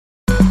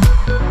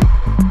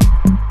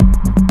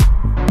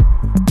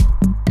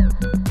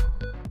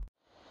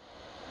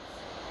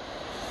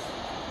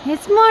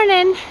It's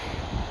morning,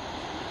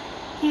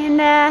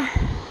 and I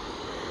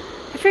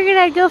figured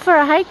I'd go for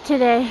a hike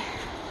today.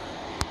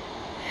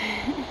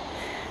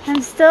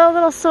 I'm still a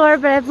little sore,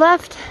 but I've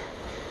left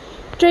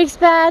Drake's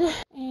bed,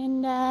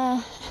 and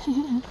I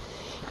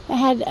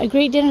had a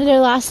great dinner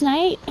there last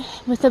night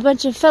with a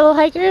bunch of fellow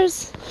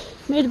hikers,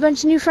 made a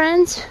bunch of new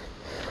friends,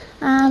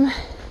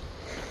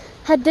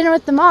 had dinner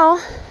with them all.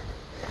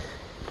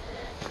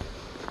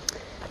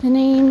 The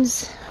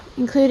names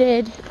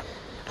included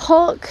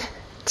Hulk,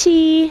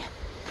 T,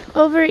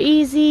 Over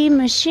Easy,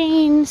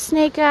 Machine,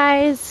 Snake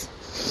Eyes,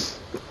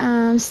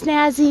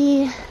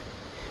 Snazzy.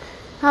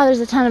 Oh, there's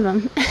a ton of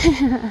them.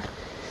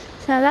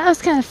 So that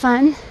was kind of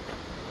fun.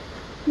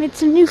 Made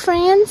some new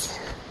friends.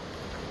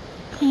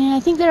 And I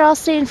think they're all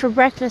staying for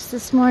breakfast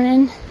this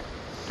morning.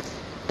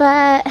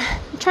 But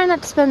I'm trying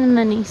not to spend the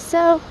money.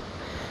 So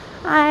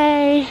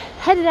I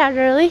headed out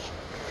early.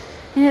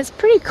 And it's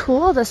pretty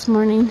cool this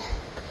morning.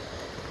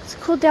 It's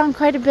cooled down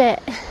quite a bit.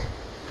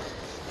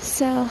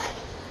 So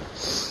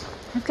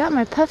I've got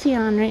my puffy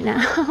on right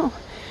now,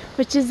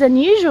 which is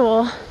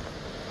unusual.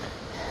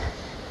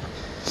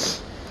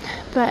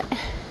 But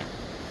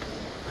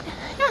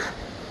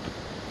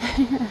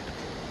yeah.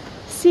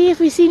 See if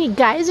we see any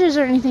geysers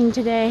or anything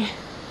today.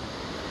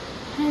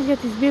 I've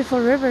got this beautiful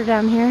river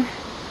down here.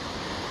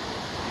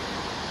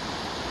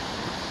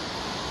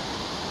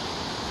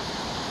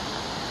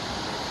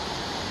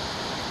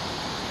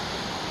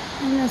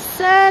 And the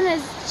sun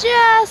is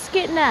just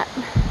getting up.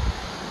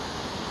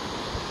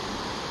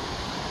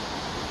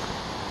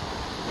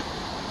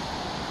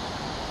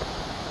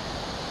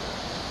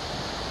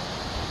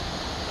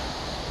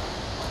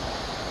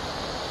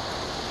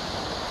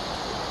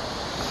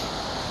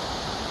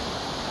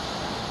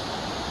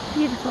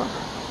 Beautiful.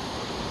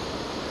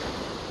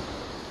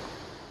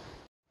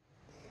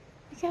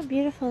 Look how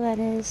beautiful that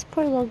is.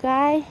 Poor little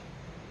guy.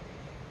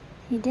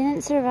 He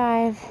didn't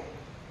survive.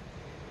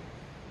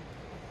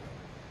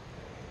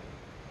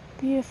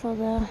 Beautiful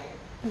though,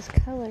 those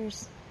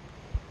colors.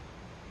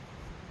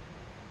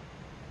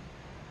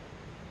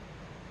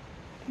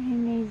 Pretty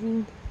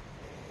amazing.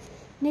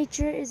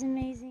 Nature is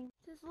amazing.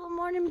 This little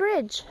morning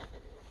bridge.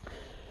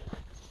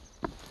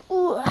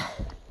 Ooh.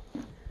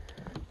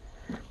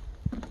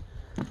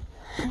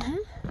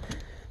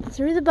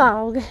 Through the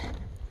bog.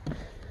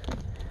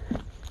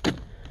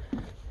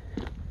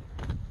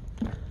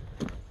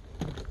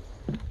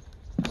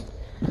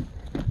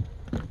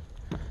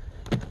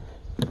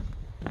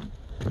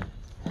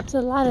 There's a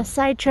lot of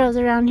side trails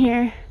around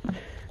here.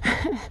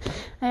 I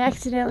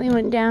accidentally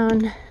went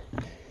down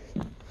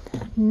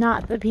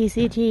not the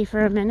PCT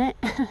for a minute.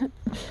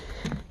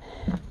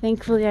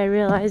 Thankfully I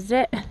realized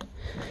it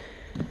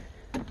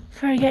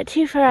before I got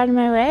too far out of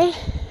my way.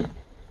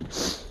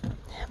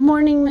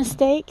 Morning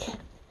mistake.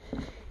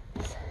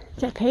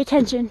 Gotta pay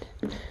attention.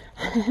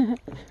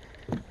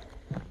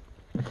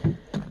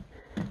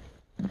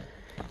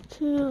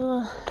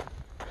 Cool.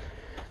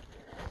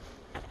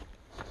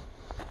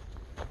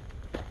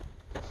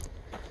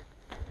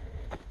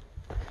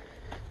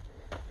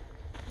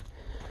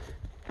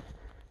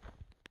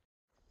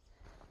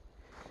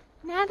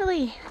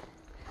 Natalie,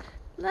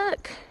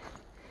 look,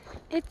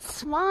 it's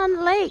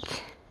Swan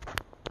Lake.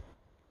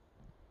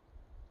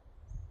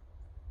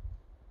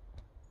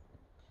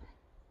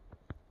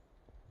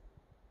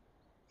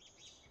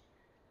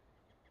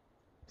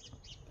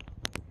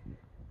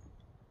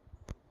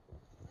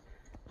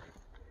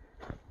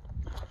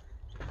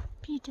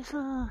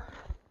 Beautiful.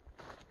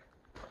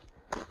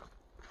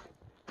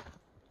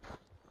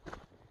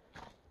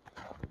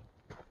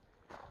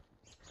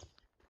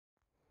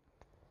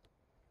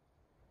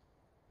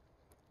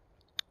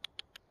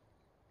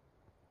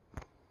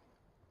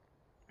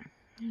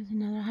 There's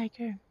another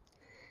hiker.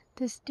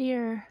 This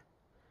deer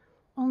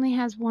only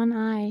has one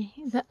eye.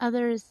 The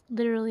other is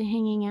literally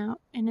hanging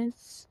out, and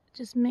it's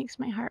just makes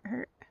my heart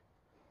hurt.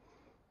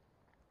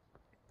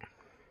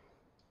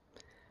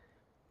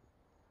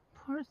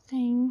 Poor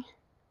thing.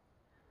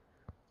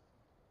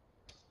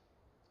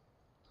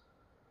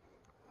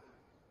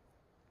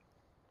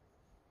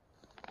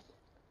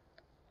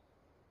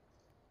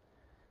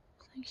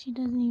 It's like she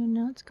doesn't even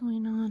know what's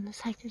going on.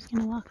 This hiker's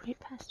gonna walk right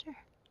past her.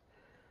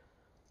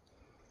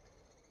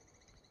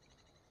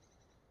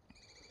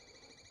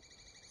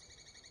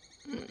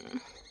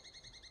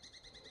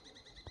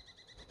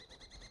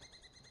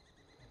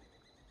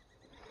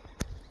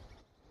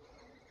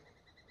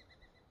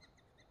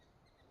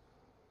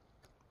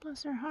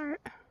 Bless her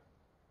heart.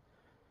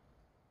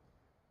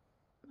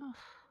 Oh.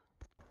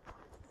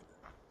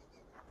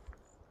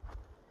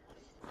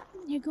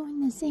 You're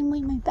going the same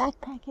way my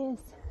backpack is.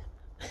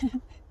 I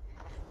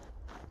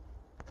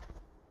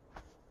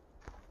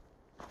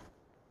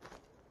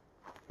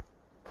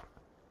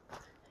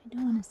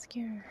don't want to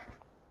scare her.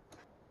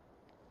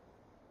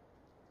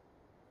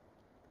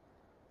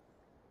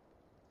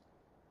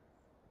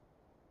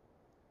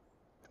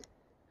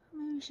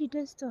 Maybe she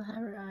does still have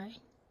her eye.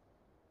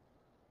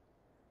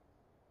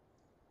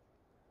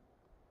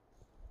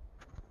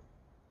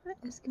 What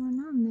is going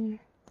on there?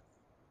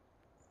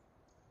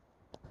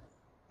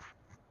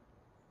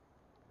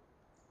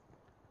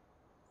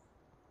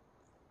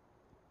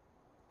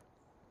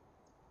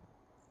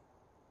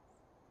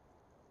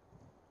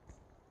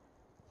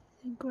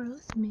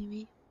 growth,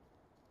 maybe.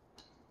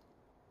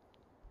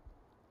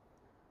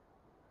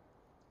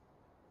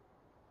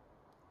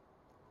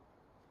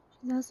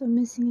 She's also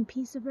missing a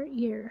piece of her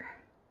ear.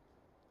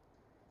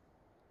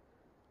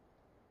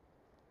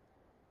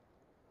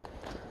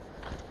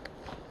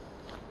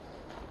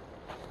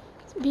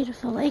 It's a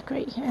beautiful lake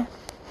right here.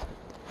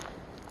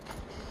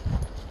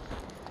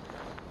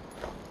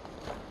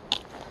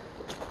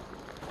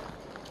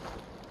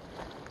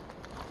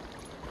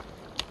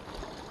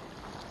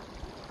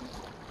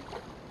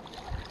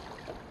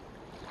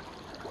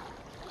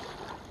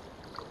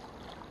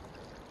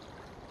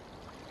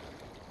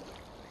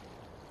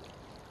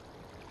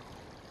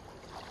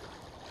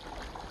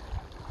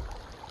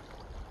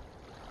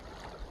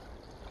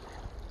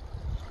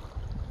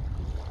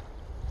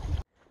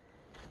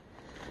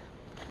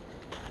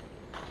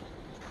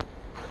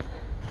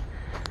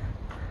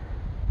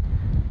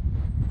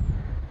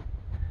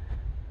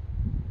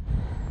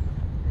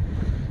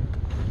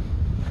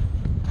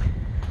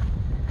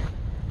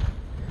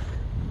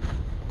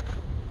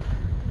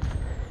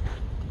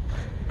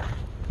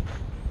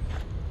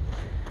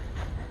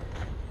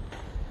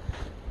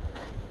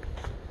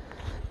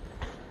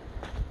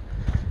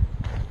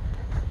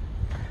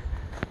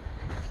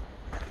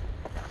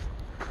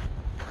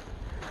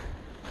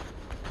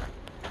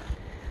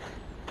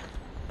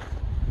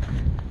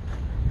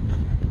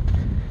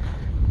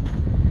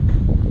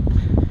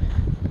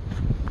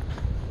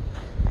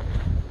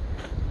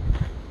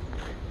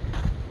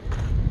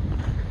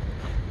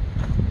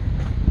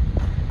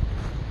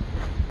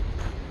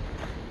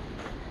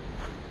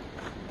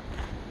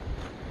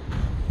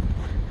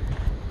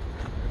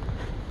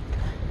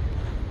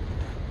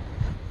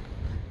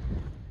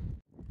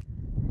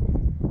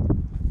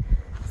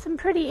 Some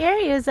pretty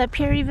areas up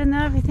here, even though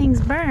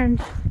everything's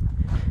burned.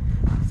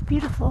 It's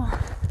beautiful.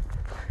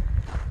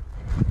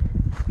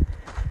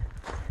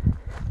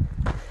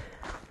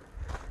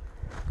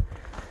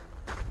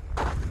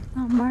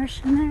 Little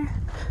marsh in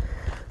there.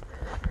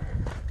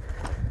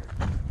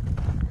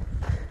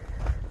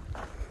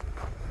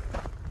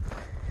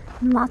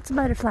 And lots of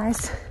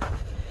butterflies.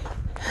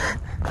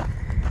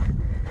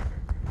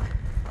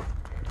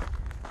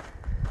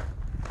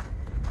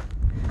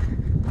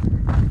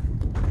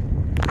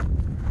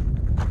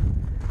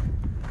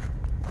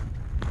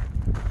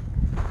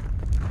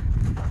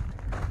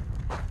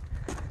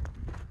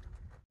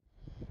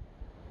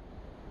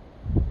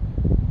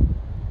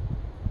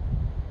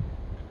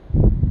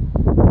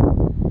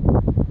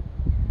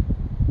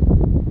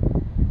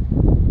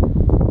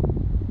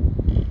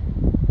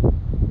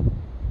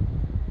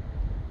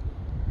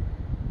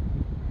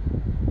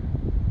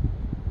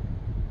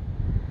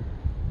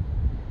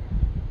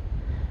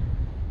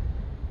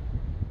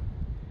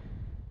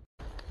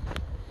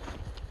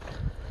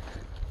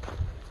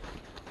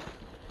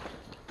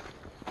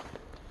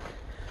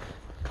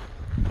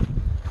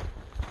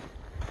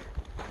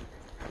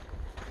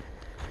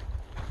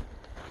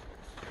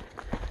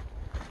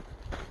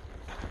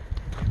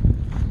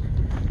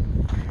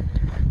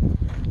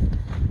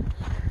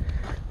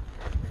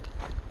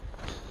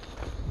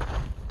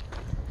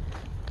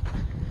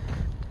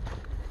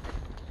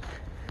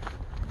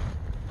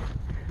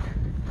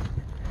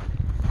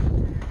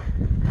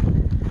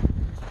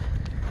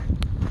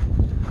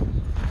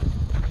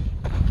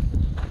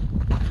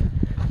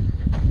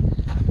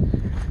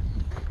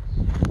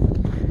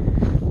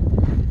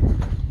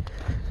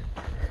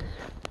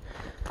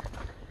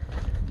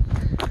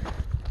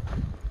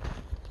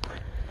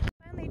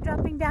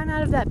 Down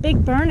out of that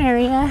big burn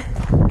area.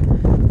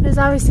 There's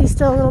obviously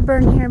still a little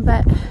burn here,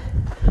 but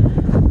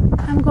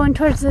I'm going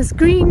towards this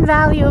green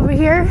valley over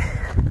here.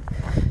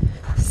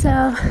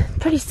 So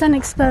pretty sun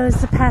exposed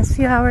the past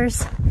few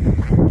hours.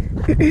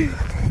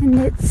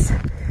 And it's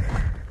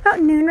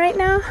about noon right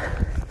now.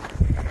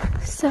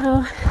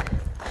 So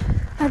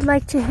I'd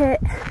like to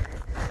hit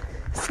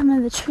some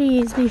of the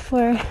trees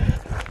before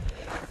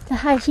the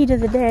high heat of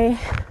the day.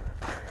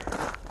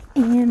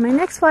 And my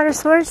next water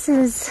source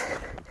is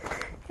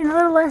in a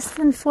little less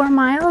than 4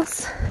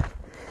 miles,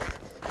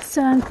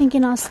 so I'm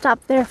thinking I'll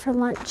stop there for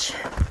lunch.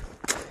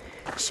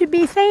 Should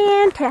be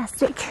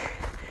fantastic.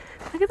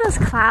 Look at those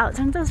clouds,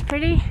 aren't those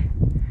pretty?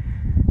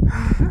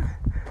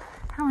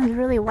 That one's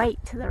really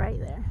white to the right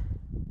there.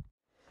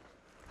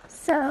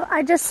 So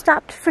I just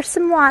stopped for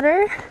some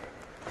water,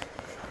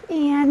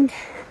 and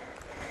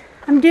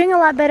I'm doing a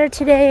lot better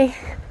today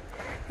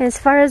as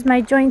far as my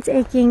joints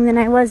aching than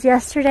I was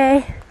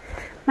yesterday.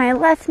 My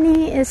left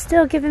knee is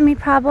still giving me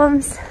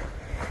problems.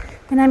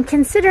 And I'm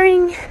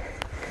considering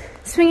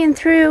swinging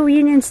through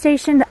Union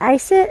Station to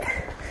ice it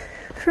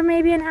for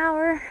maybe an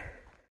hour.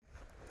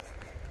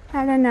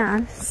 I don't know,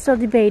 I'm still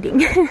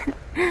debating.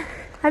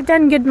 I've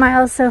done good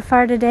miles so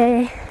far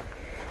today.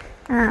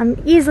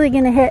 I'm easily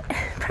gonna hit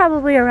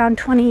probably around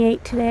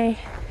 28 today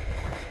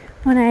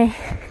when I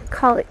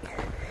call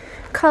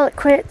it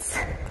quits,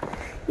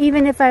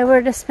 even if I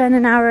were to spend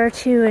an hour or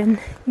two in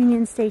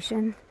Union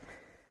Station.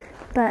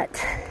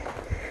 But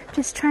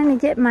just trying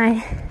to get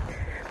my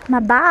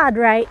bod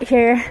right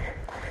here.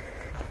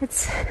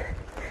 It's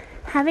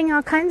having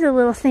all kinds of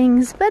little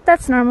things, but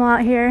that's normal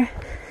out here.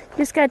 You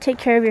just gotta take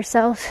care of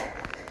yourself,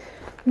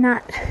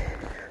 not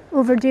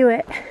overdo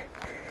it,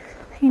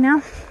 you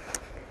know?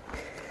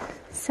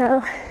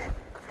 So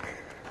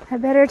I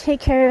better take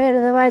care of it,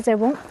 otherwise I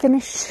won't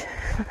finish.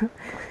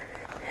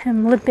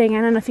 I'm limping,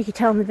 I don't know if you can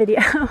tell in the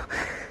video,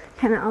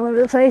 kind of all over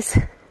the place.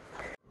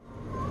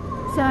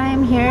 So I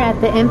am here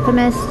at the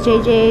infamous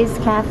JJ's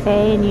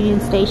Cafe in Union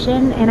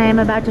Station, and I am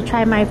about to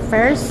try my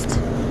first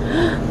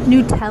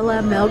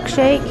Nutella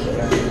milkshake,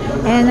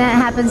 and that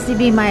happens to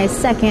be my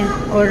second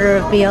order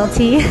of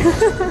BLT.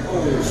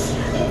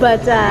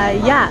 But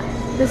yeah,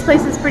 this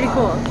place is pretty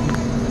cool.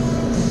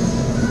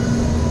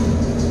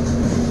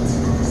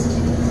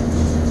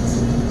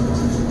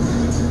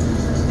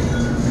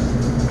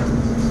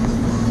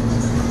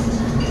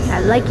 I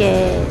like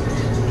it.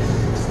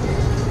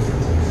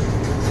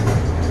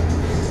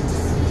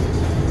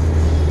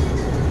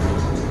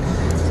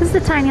 It's just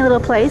a tiny little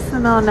place in the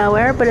middle of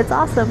nowhere, but it's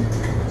awesome.